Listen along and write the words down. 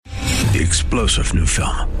The explosive new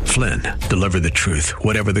film, Flynn, deliver the truth,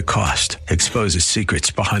 whatever the cost, exposes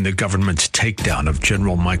secrets behind the government's takedown of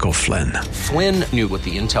General Michael Flynn. Flynn knew what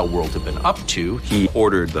the intel world had been up to. He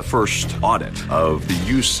ordered the first audit of the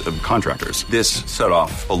use of contractors. This set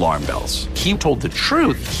off alarm bells. He told the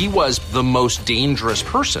truth. He was the most dangerous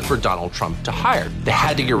person for Donald Trump to hire. They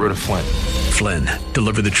had to get rid of Flynn. Flynn,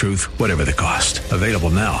 deliver the truth, whatever the cost. Available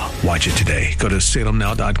now. Watch it today. Go to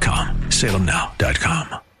salemnow.com.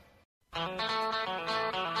 salemnow.com.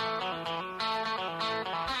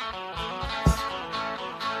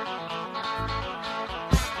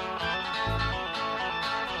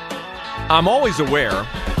 I'm always aware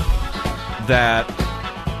that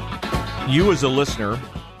you as a listener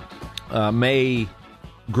may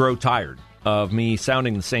grow tired of me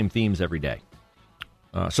sounding the same themes every day.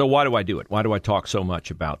 So why do I do it? Why do I talk so much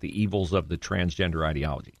about the evils of the transgender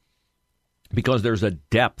ideology? Because there's a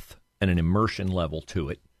depth and an immersion level to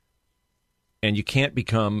it, and you can't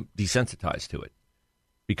become desensitized to it.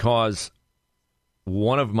 Because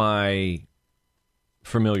one of my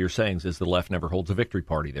familiar sayings is the left never holds a victory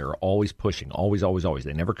party. They're always pushing, always, always, always.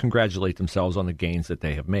 They never congratulate themselves on the gains that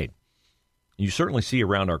they have made. You certainly see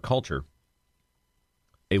around our culture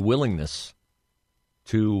a willingness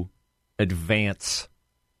to advance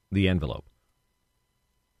the envelope.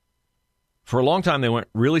 For a long time, they went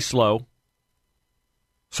really slow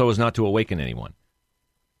so as not to awaken anyone.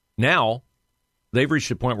 Now, they've reached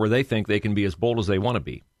a point where they think they can be as bold as they want to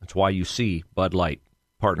be. That's why you see Bud Light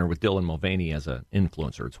partner with Dylan Mulvaney as an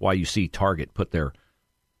influencer. It's why you see Target put their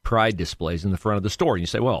Pride displays in the front of the store. And you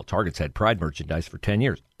say, well, Target's had Pride merchandise for 10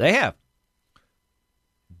 years. They have.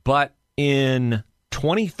 But in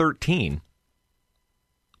 2013,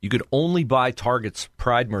 you could only buy Target's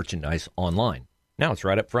Pride merchandise online. Now it's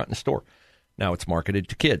right up front in the store. Now it's marketed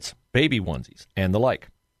to kids, baby onesies, and the like.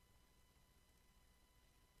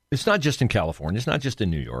 It's not just in California. It's not just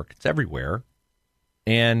in New York. It's everywhere.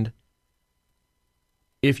 And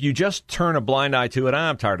if you just turn a blind eye to it,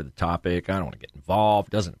 I'm tired of the topic, I don't want to get involved,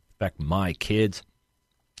 it doesn't affect my kids,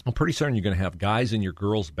 well, pretty soon you're going to have guys in your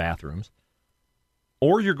girls' bathrooms,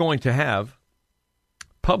 or you're going to have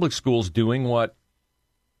public schools doing what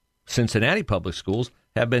Cincinnati public schools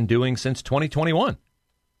have been doing since 2021.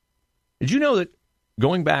 Did you know that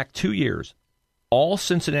going back 2 years, all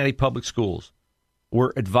Cincinnati public schools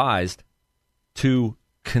were advised to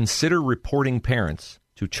consider reporting parents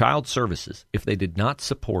to child services if they did not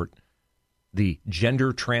support the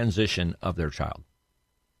gender transition of their child?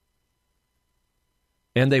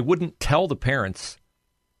 And they wouldn't tell the parents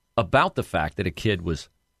about the fact that a kid was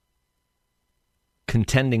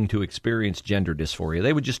contending to experience gender dysphoria.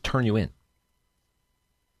 They would just turn you in.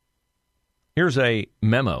 Here's a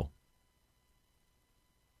memo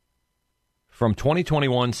from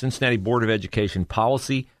 2021 Cincinnati Board of Education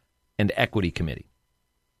Policy and Equity Committee.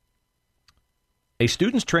 A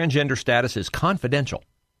student's transgender status is confidential,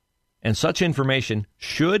 and such information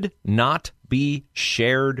should not be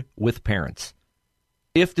shared with parents.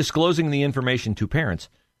 If disclosing the information to parents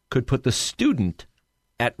could put the student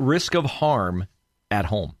at risk of harm at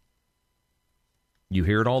home. You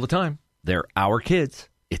hear it all the time. They're our kids.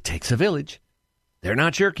 It takes a village. They're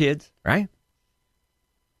not your kids, right?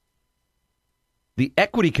 The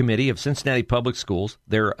Equity Committee of Cincinnati Public Schools,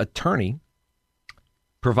 their attorney,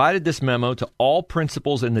 provided this memo to all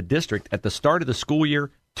principals in the district at the start of the school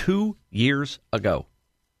year 2 years ago.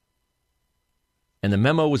 And the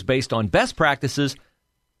memo was based on best practices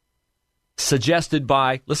suggested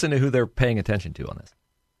by, listen to who they're paying attention to on this,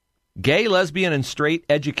 Gay, Lesbian, and Straight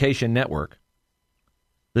Education Network,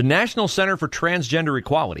 the National Center for Transgender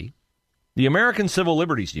Equality, the American Civil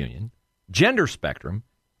Liberties Union, Gender Spectrum,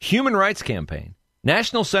 Human Rights Campaign,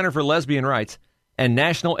 National Center for Lesbian Rights, and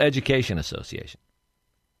National Education Association.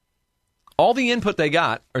 All the input they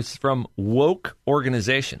got is from woke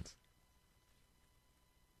organizations.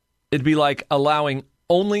 It'd be like allowing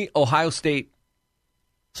only Ohio State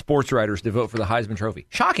sports writers to vote for the Heisman Trophy.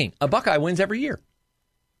 Shocking. A Buckeye wins every year.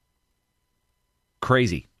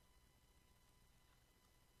 Crazy.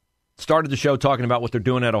 Started the show talking about what they're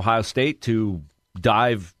doing at Ohio State to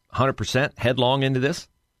dive 100% headlong into this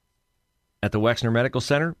at the Wexner Medical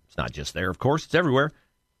Center. It's not just there, of course. It's everywhere.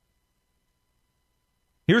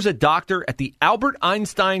 Here's a doctor at the Albert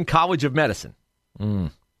Einstein College of Medicine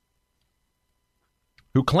who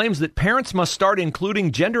claims that parents must start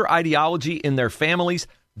including gender ideology in their families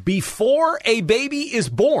before a baby is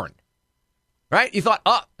born. Right? You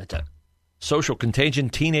thought, it's a social contagion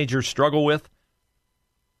teenagers struggle with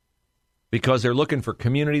because they're looking for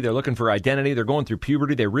community, they're looking for identity, they're going through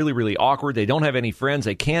puberty, they're really, really awkward, they don't have any friends,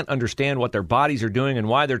 they can't understand what their bodies are doing and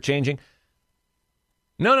why they're changing.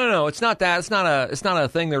 No. It's not that. It's not a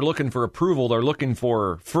thing. They're looking for approval. They're looking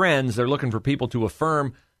for friends. They're looking for people to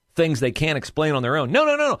affirm things they can't explain on their own.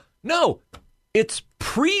 No. It's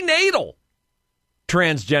prenatal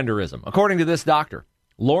transgenderism, according to this doctor,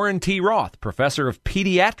 Lauren T. Roth, professor of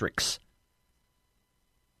pediatrics,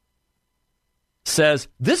 says,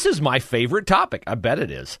 this is my favorite topic. I bet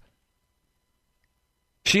it is.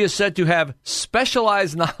 She is said to have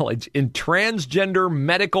specialized knowledge in transgender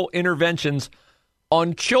medical interventions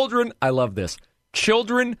on children. I love this.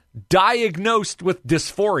 Children diagnosed with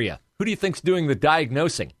dysphoria. Who do you think's doing the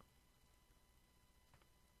diagnosing?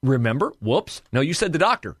 Remember? Whoops. No, you said the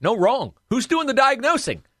doctor. No, wrong. Who's doing the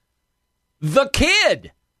diagnosing? The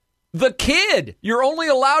kid. The kid. You're only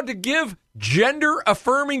allowed to give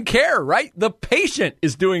gender-affirming care, right? The patient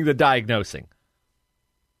is doing the diagnosing.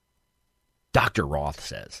 Dr. Roth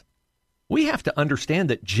says, we have to understand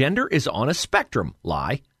that gender is on a spectrum.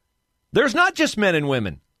 Lie. There's not just men and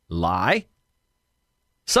women. Lie.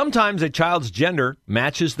 Sometimes a child's gender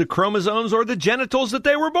matches the chromosomes or the genitals that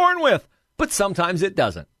they were born with, but sometimes it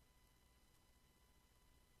doesn't.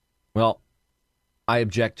 Well, I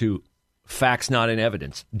object to facts not in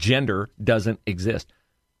evidence. Gender doesn't exist.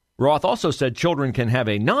 Roth also said children can have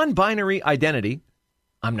a non-binary identity.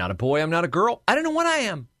 I'm not a boy, I'm not a girl, I don't know what I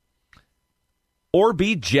am. Or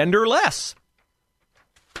be genderless.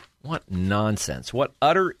 What nonsense. What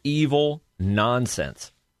utter evil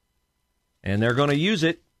nonsense. And they're going to use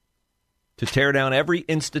it to tear down every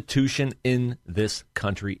institution in this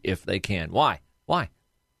country if they can. Why?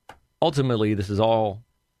 Ultimately, this is all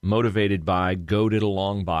motivated by, goaded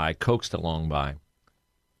along by, coaxed along by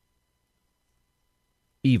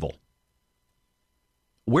evil.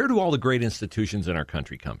 Where do all the great institutions in our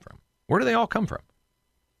country come from? Where do they all come from?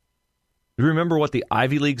 Do you remember what the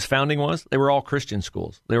Ivy League's founding was? They were all Christian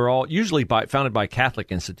schools. They were all usually founded by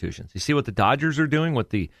Catholic institutions. You see what the Dodgers are doing with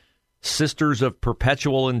the Sisters of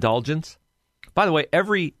Perpetual Indulgence? By the way,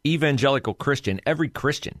 every evangelical Christian, every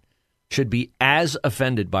Christian, should be as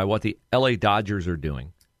offended by what the LA Dodgers are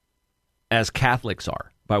doing as Catholics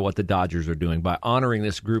are by what the Dodgers are doing, by honoring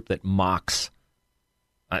this group that mocks.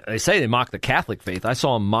 They say they mock the Catholic faith. I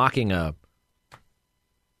saw them mocking a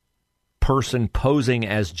person posing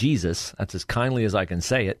as Jesus, that's as kindly as I can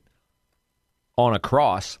say it, on a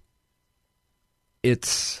cross.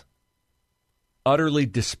 It's utterly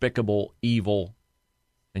despicable, evil,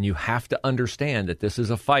 and you have to understand that this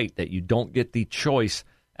is a fight that you don't get the choice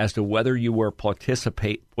as to whether you will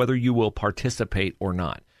participate or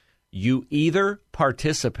not. You either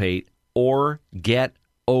participate or get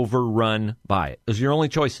overrun by it. Those are your only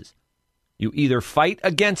choices. You either fight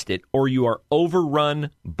against it or you are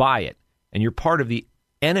overrun by it. And you're part of the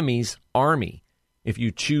enemy's army if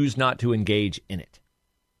you choose not to engage in it.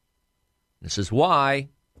 This is why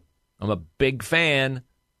I'm a big fan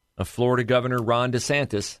of Florida Governor Ron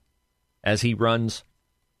DeSantis as he runs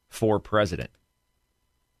for president.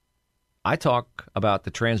 I talk about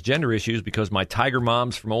the transgender issues because my tiger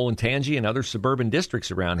moms from Olentangy and other suburban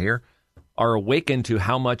districts around here are awakened to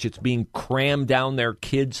how much it's being crammed down their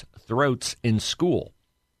kids' throats in school.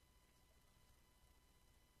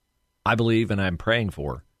 I believe, and I'm praying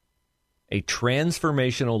for, a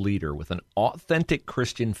transformational leader with an authentic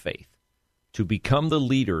Christian faith to become the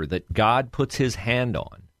leader that God puts his hand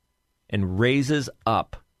on and raises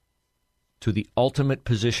up to the ultimate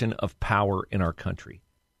position of power in our country.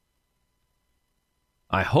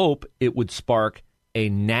 I hope it would spark a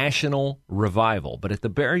national revival, but at the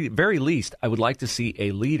very least, I would like to see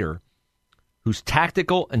a leader who's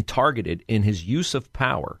tactical and targeted in his use of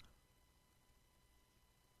power,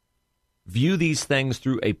 view these things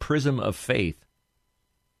through a prism of faith,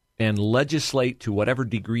 and legislate to whatever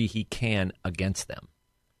degree he can against them.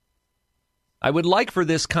 I would like for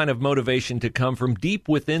this kind of motivation to come from deep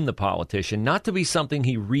within the politician, not to be something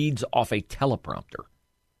he reads off a teleprompter,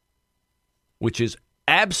 which is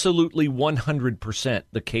absolutely 100%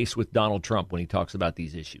 the case with Donald Trump when he talks about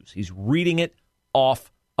these issues. He's reading it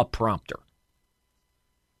off a prompter.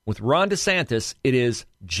 With Ron DeSantis, it is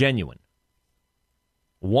genuine.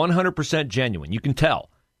 100% genuine. You can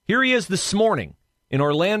tell. Here he is this morning in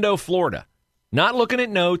Orlando, Florida, not looking at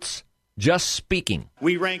notes, just speaking.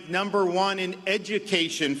 We rank number one in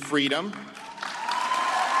education freedom.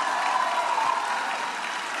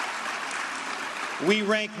 We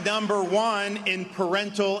rank number one in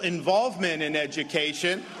parental involvement in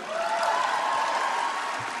education.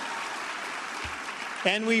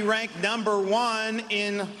 And we rank number one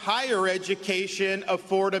in higher education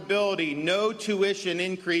affordability. No tuition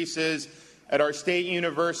increases at our state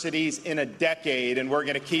universities in a decade, and we're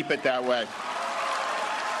going to keep it that way.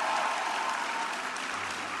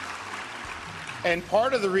 And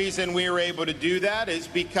part of the reason we were able to do that is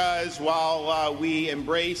because while we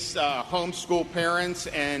embrace homeschool parents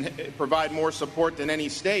and provide more support than any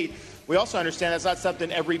state, we also understand that's not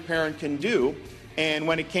something every parent can do. And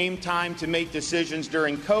when it came time to make decisions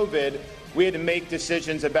during COVID, we had to make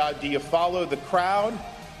decisions about, do you follow the crowd?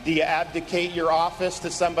 Do you abdicate your office to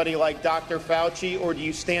somebody like Dr. Fauci? Or do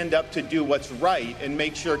you stand up to do what's right and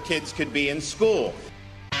make sure kids could be in school?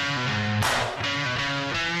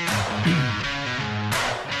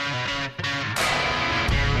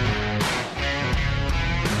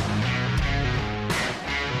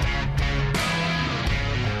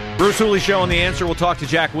 Bruce Hooley Show on The Answer. We'll talk to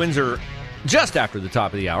Jack Windsor just after the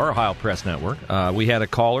top of the hour, Ohio Press Network. We had a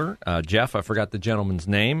caller, Jeff, I forgot the gentleman's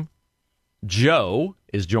name. Joe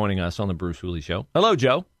is joining us on the Bruce Hooley Show. Hello,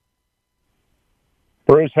 Joe.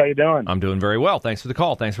 Bruce, how you doing? I'm doing very well. Thanks for the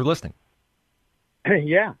call. Thanks for listening.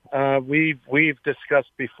 Yeah, we've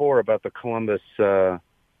discussed before about the Christopher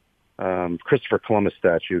Columbus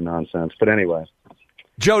statue nonsense. But anyway.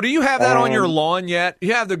 Joe, do you have that on your lawn yet?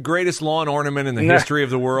 You have the greatest lawn ornament in the history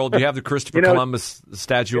of the world. You have the Christopher Columbus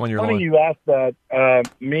statue on your lawn. It's funny you asked that.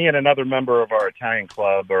 Me and another member of our Italian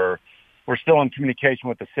club we're still in communication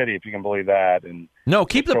with the city, if you can believe that. And no,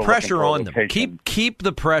 keep the pressure on them. Keep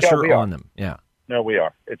the pressure on them. Yeah. No, we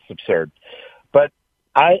are. It's absurd. But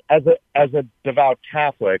I, as a devout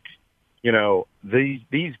Catholic,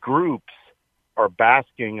 these groups are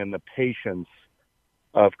basking in the patience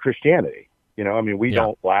of Christianity. We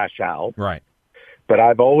don't lash out. Right. But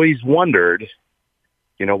I've always wondered,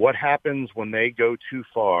 what happens when they go too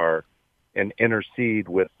far and intercede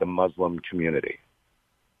with the Muslim community?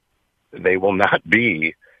 They will not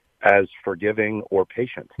be as forgiving or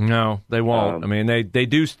patient. No, they won't. They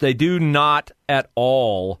do not at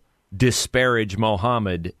all disparage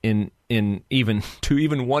Mohammed in even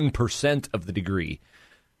 1% of the degree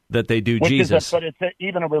that they do Jesus. But it's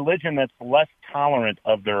even a religion that's less tolerant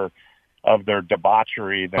of their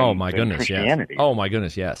debauchery than Christianity. Yes. Oh my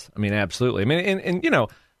goodness, yes. Absolutely.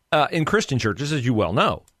 In Christian churches, as you well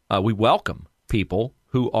know, we welcome people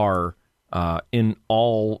who are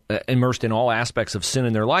immersed in all aspects of sin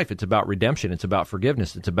in their life. It's about redemption. It's about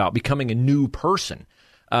forgiveness. It's about becoming a new person.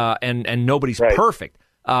 And nobody's perfect.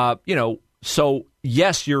 So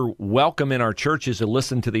yes, you're welcome in our churches to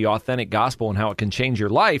listen to the authentic gospel and how it can change your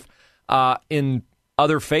life. In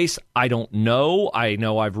other faiths, I don't know. I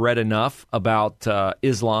know I've read enough about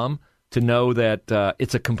Islam to know that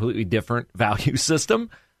it's a completely different value system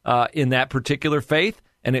in that particular faith,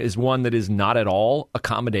 and it is one that is not at all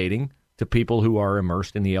accommodating to people who are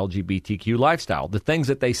immersed in the LGBTQ lifestyle. The things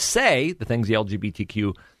that they say, the things the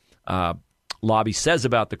LGBTQ lobby says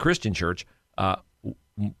about the Christian church,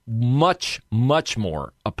 much, much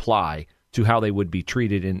more apply to how they would be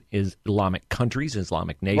treated in Islamic countries,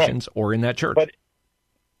 Islamic nations, or in that church. But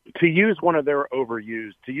to use one of the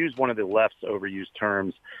left's overused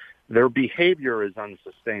terms, their behavior is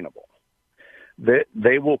unsustainable.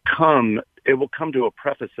 They will come. It will come to a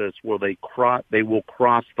precipice where they will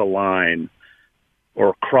cross the line,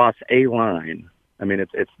 or cross a line.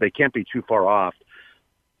 They can't be too far off.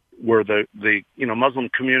 Where the Muslim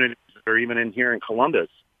communities, or even in here in Columbus,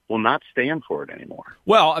 will not stand for it anymore.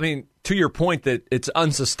 Well, to your point that it's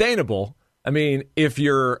unsustainable. If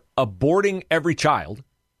you're aborting every child,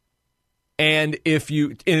 and if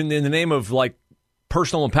you, in the name of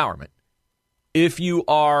personal empowerment, if you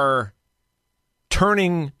are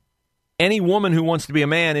turning any woman who wants to be a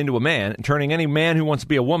man into a man, and turning any man who wants to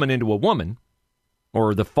be a woman into a woman,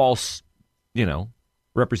 or the false,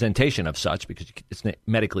 representation of such, because it's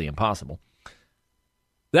medically impossible,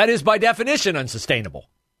 that is by definition unsustainable,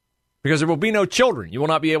 because there will be no children. You will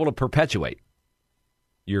not be able to perpetuate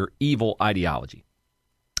your evil ideology.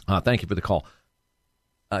 Thank you for the call.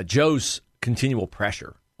 Joe's continual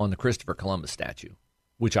pressure on the Christopher Columbus statue,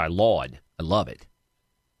 which I laud. I love it.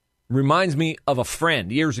 Reminds me of a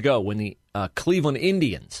friend years ago when the Cleveland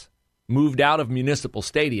Indians moved out of Municipal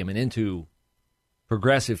Stadium and into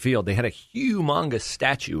Progressive Field. They had a humongous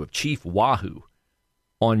statue of Chief Wahoo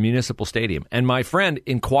on Municipal Stadium. And my friend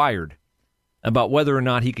inquired about whether or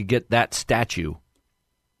not he could get that statue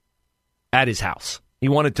at his house. He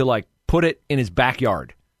wanted to put it in his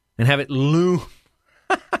backyard and have it loom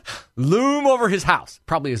over his house.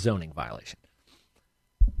 Probably a zoning violation.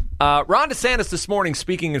 Ron DeSantis this morning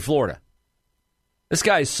speaking in Florida. This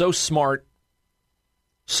guy is so smart,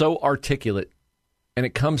 so articulate, and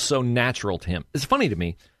it comes so natural to him. It's funny to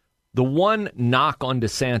me. The one knock on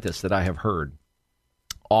DeSantis that I have heard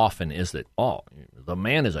often is that, the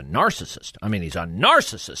man is a narcissist. He's a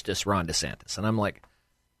narcissist, this Ron DeSantis. And I'm like,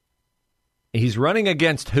 he's running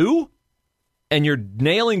against who? and you're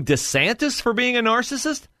nailing DeSantis for being a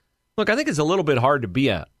narcissist? Look, I think it's a little bit hard to be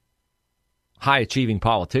a high-achieving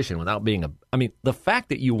politician without being the fact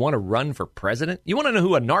that you want to run for president, you want to know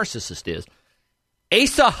who a narcissist is.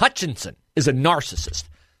 Asa Hutchinson is a narcissist.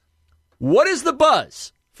 What is the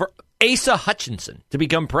buzz for Asa Hutchinson to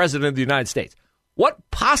become president of the United States?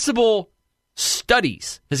 What possible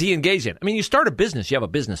studies has he engaged in? I mean, you start a business, you have a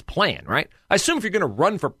business plan, right? I assume if you're going to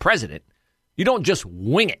run for president, you don't just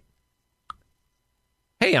wing it.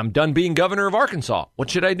 Hey, I'm done being governor of Arkansas.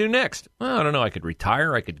 What should I do next? Well, I don't know. I could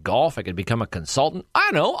retire. I could golf. I could become a consultant.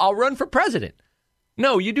 I know. I'll run for president.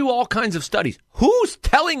 No, you do all kinds of studies. Who's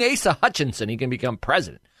telling Asa Hutchinson he can become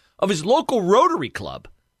president of his local Rotary Club,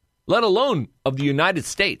 let alone of the United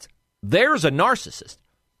States? There's a narcissist.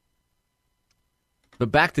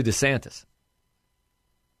 But back to DeSantis.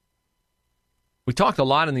 We talked a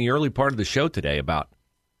lot in the early part of the show today about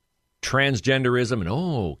transgenderism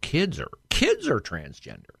and, kids are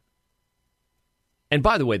transgender. And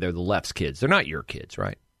by the way, they're the left's kids. They're not your kids,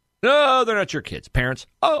 right? No, they're not your kids. Parents,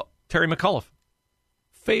 Terry McAuliffe,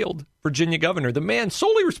 failed Virginia governor, the man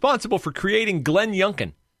solely responsible for creating Glenn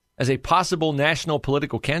Youngkin as a possible national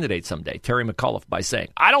political candidate someday, Terry McAuliffe, by saying,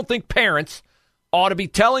 I don't think parents ought to be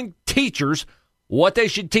telling teachers what they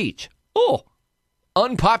should teach. Oh,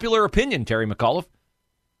 unpopular opinion, Terry McAuliffe.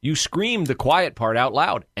 You screamed the quiet part out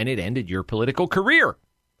loud, and it ended your political career.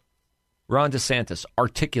 Ron DeSantis,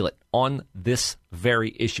 articulate on this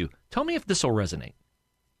very issue. Tell me if this will resonate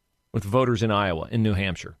with voters in Iowa, in New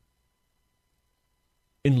Hampshire,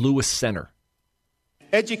 in Lewis Center.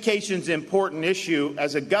 Education's an important issue.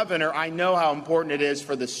 As a governor, I know how important it is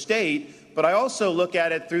for the state, but I also look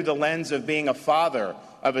at it through the lens of being a father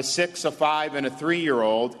of a 6, a 5, and a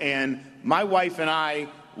 3-year-old. And my wife and I,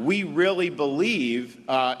 we really believe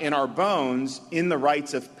in our bones in the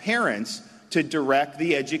rights of parents to direct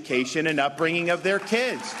the education and upbringing of their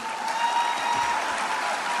kids.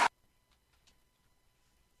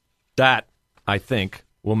 That, I think,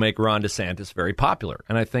 will make Ron DeSantis very popular.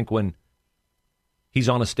 And I think when he's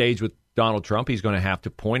on a stage with Donald Trump, he's going to have to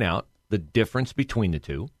point out the difference between the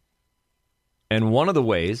two. And one of the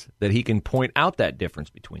ways that he can point out that difference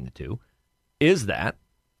between the two is that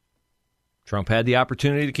Trump had the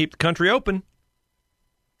opportunity to keep the country open.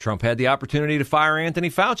 Trump had the opportunity to fire Anthony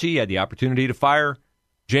Fauci. He had the opportunity to fire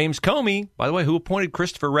James Comey. By the way, who appointed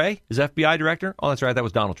Christopher Wray as FBI director? Oh, that's right. That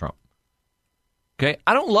was Donald Trump. Okay.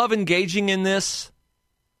 I don't love engaging in this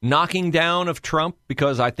knocking down of Trump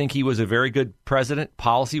because I think he was a very good president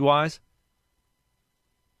policy-wise.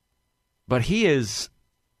 But he is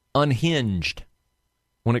unhinged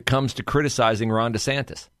when it comes to criticizing Ron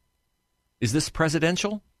DeSantis. Is this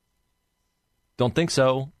presidential? Don't think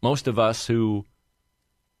so. Most of us who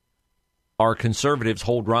are conservatives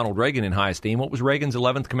hold Ronald Reagan in high esteem. What was Reagan's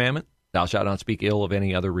 11th commandment? Thou shalt not speak ill of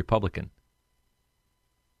any other Republican.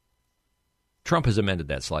 Trump has amended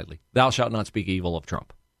that slightly. Thou shalt not speak evil of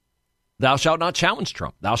Trump. Thou shalt not challenge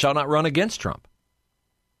Trump. Thou shalt not run against Trump.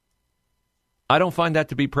 I don't find that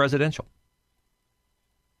to be presidential.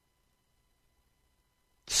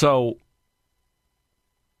 So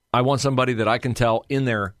I want somebody that I can tell in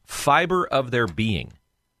their fiber of their being,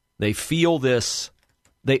 they feel this,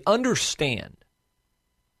 they understand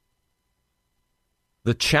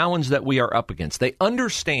the challenge that we are up against. They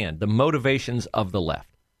understand the motivations of the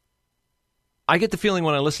left. I get the feeling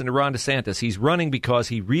when I listen to Ron DeSantis, he's running because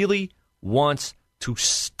he really wants to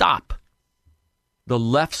stop the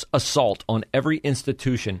left's assault on every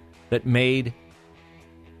institution that made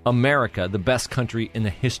America the best country in the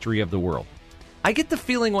history of the world. I get the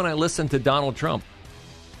feeling when I listen to Donald Trump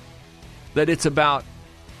that it's about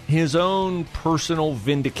his own personal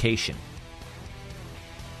vindication.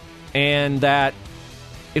 And that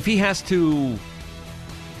if he has to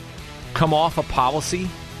come off a policy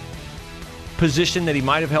position that he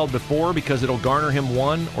might have held before because it'll garner him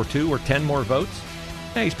 1 or 2 or 10 more votes,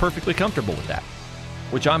 he's perfectly comfortable with that,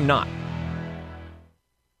 which I'm not.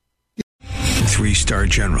 3-star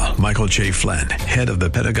General Michael J. Flynn, head of the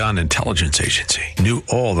Pentagon Intelligence Agency, knew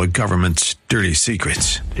all the government's dirty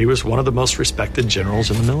secrets. He was one of the most respected generals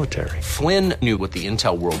in the military. Flynn knew what the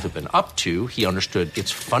intel world had been up to. He understood its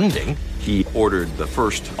funding. He ordered the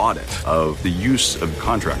first audit of the use of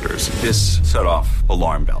contractors. This set off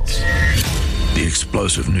alarm bells. The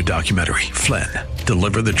explosive new documentary, Flynn,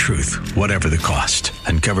 Deliver the Truth, Whatever the Cost,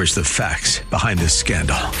 uncovers the facts behind this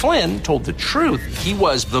scandal. Flynn told the truth. He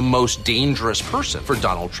was the most dangerous person for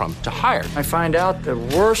Donald Trump to hire. I find out the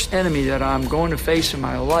worst enemy that I'm going to face in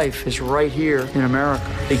my life is right here in America.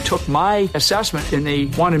 They took my assessment and they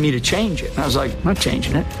wanted me to change it. And I was like, I'm not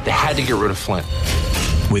changing it. They had to get rid of Flynn.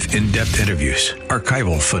 With in-depth interviews,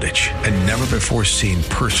 archival footage, and never-before-seen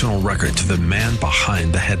personal records of the man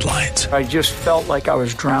behind the headlines. I just felt like I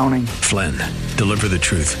was drowning. Flynn, deliver the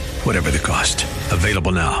truth, whatever the cost.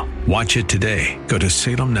 Available now. Watch it today. Go to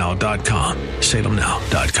salemnow.com.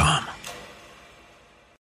 salemnow.com.